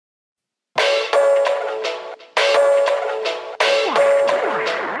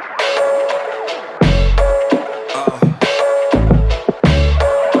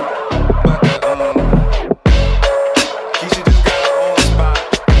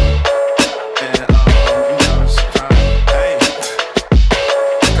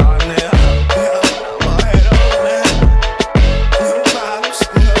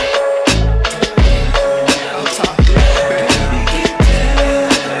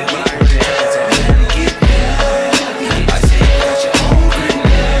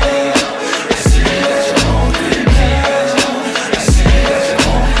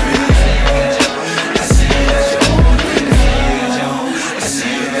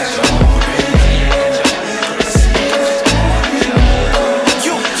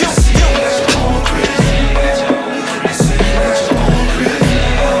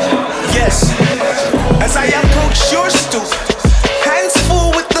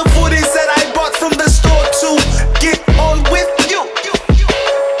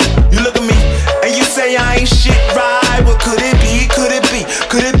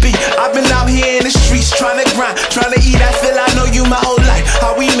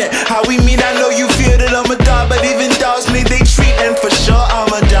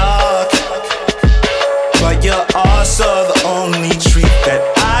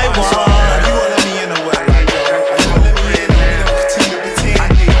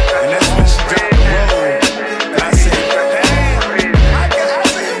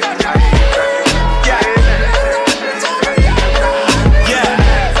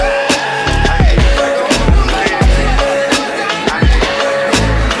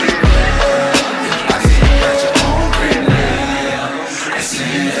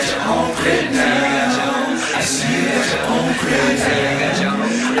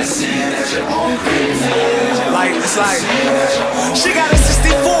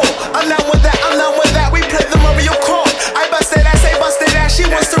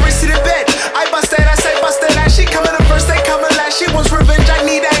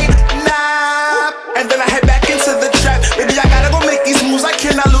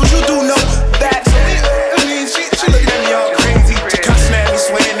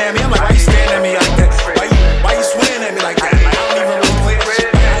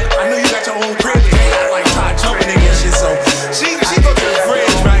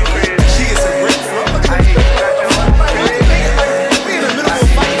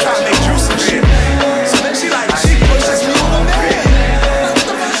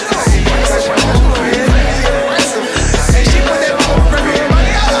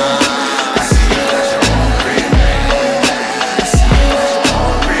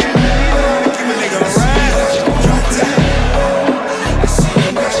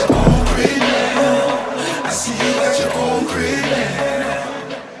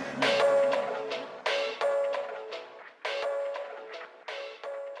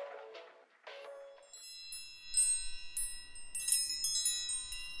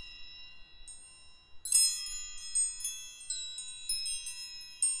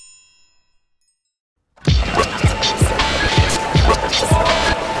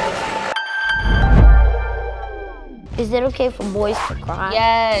Is it okay for boys to cry?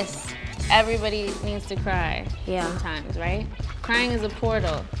 Yes. Everybody needs to cry Yeah. sometimes, right? Crying is a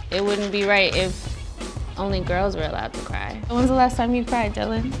portal. It wouldn't be right if only girls were allowed to cry. When's the last time you cried,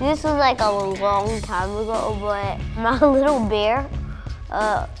 Dylan? This was like a long time ago, but my little bear,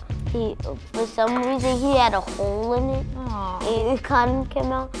 for some reason he had a hole in it. Aww. It kind of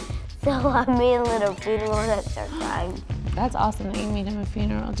came out, so I made a little funeral and I started crying. That's awesome that you made him a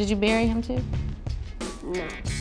funeral. Did you bury him too? No.